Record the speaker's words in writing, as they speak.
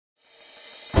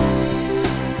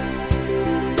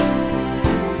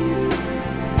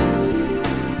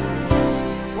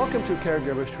to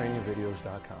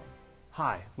caregiverstrainingvideos.com.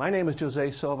 Hi, my name is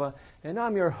Jose Silva, and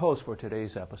I'm your host for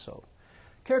today's episode.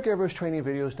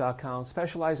 Caregiverstrainingvideos.com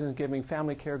specializes in giving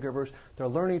family caregivers the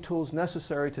learning tools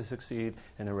necessary to succeed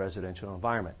in a residential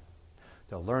environment.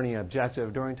 The learning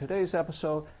objective during today's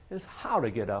episode is how to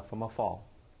get up from a fall.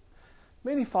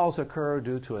 Many falls occur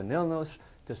due to an illness,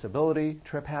 disability,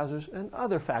 trip hazards, and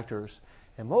other factors,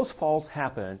 and most falls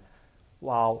happen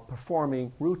while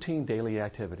performing routine daily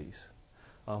activities.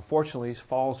 Unfortunately,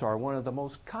 falls are one of the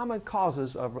most common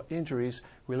causes of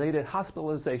injuries-related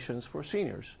hospitalizations for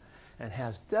seniors and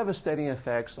has devastating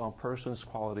effects on persons'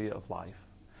 quality of life.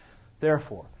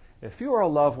 Therefore, if you or a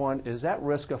loved one is at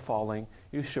risk of falling,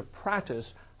 you should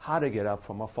practice how to get up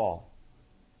from a fall.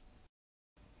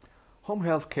 Home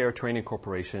Health Care Training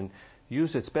Corporation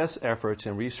used its best efforts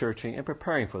in researching and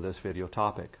preparing for this video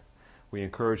topic. We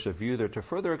encourage the viewer to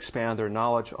further expand their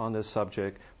knowledge on this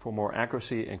subject for more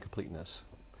accuracy and completeness.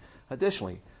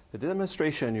 Additionally, the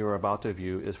demonstration you are about to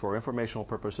view is for informational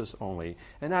purposes only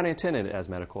and not intended as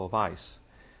medical advice.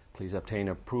 Please obtain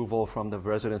approval from the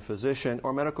resident physician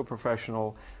or medical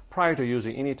professional prior to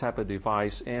using any type of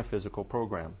device and physical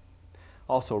program.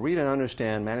 Also, read and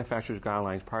understand manufacturer's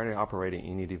guidelines prior to operating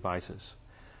any devices.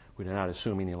 We do not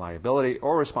assume any liability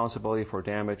or responsibility for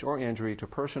damage or injury to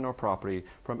person or property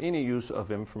from any use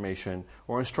of information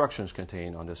or instructions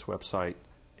contained on this website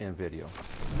and video.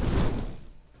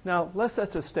 Now, let's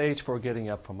set the stage for getting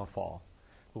up from a fall.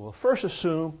 We will first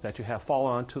assume that you have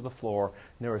fallen onto the floor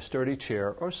near a sturdy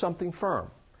chair or something firm,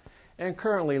 and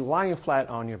currently lying flat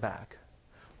on your back.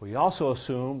 We also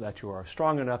assume that you are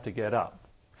strong enough to get up.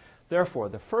 Therefore,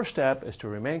 the first step is to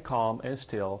remain calm and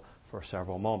still for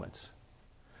several moments.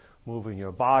 Moving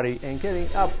your body and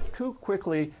getting up too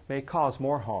quickly may cause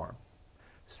more harm.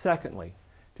 Secondly,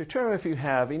 determine if you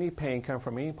have any pain come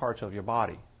from any parts of your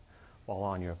body. While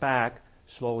on your back,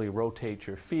 slowly rotate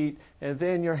your feet and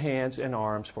then your hands and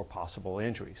arms for possible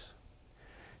injuries.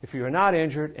 If you are not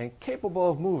injured and capable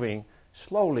of moving,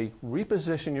 slowly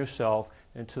reposition yourself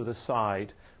into the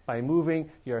side by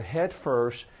moving your head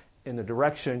first in the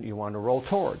direction you want to roll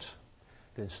towards.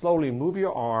 Then slowly move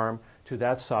your arm to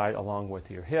that side along with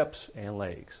your hips and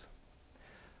legs.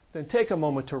 Then take a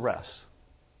moment to rest.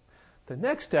 The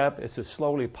next step is to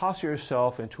slowly posture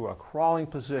yourself into a crawling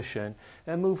position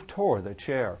and move toward the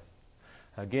chair.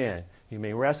 Again, you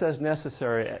may rest as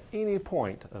necessary at any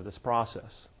point of this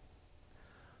process.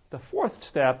 The fourth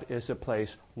step is to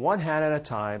place one hand at a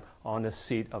time on the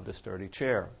seat of the sturdy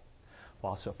chair.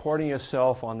 While supporting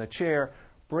yourself on the chair,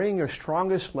 bring your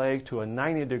strongest leg to a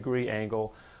 90-degree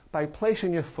angle by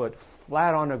placing your foot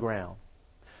flat on the ground.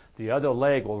 The other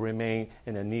leg will remain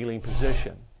in a kneeling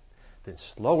position. Then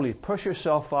slowly push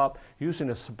yourself up using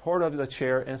the support of the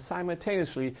chair and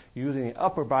simultaneously using the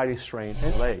upper body strength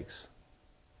and legs.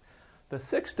 The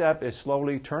sixth step is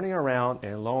slowly turning around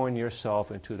and lowering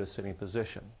yourself into the sitting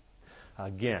position.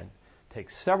 Again, take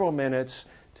several minutes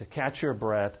to catch your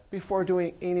breath before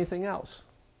doing anything else.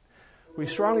 We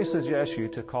strongly suggest you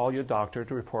to call your doctor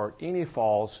to report any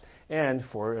falls and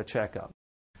for a checkup.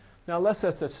 Now let's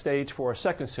set the stage for a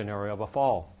second scenario of a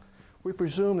fall. We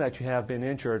presume that you have been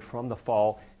injured from the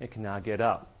fall and cannot get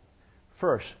up.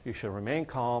 First, you should remain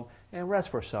calm and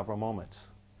rest for several moments.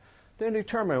 Then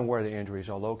determine where the injuries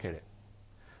are located.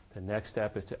 The next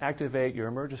step is to activate your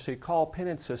emergency call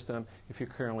pin system if you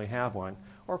currently have one,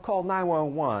 or call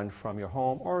 911 from your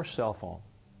home or cell phone.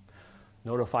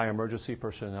 Notify emergency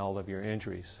personnel of your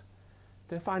injuries.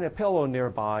 Then find a pillow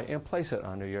nearby and place it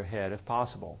under your head if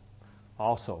possible.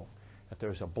 Also, if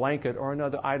there's a blanket or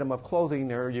another item of clothing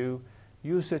near you,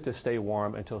 use it to stay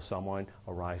warm until someone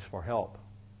arrives for help.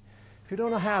 If you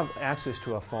don't have access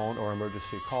to a phone or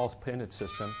emergency call pin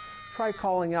system, try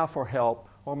calling out for help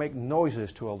or make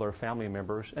noises to alert family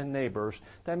members and neighbors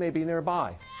that may be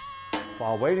nearby.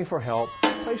 While waiting for help,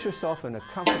 place yourself in a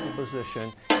comfortable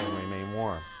position and remain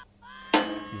warm.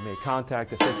 You may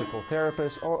contact a physical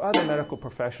therapist or other medical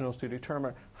professionals to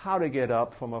determine how to get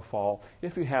up from a fall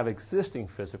if you have existing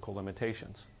physical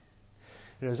limitations.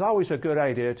 It is always a good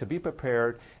idea to be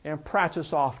prepared and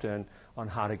practice often on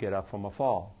how to get up from a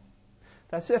fall.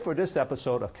 That's it for this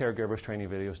episode of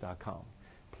CaregiversTrainingVideos.com.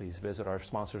 Please visit our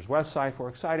sponsor's website for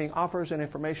exciting offers and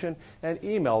information and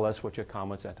email us with your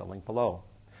comments at the link below.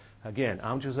 Again,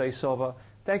 I'm Jose Silva.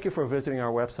 Thank you for visiting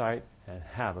our website and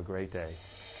have a great day.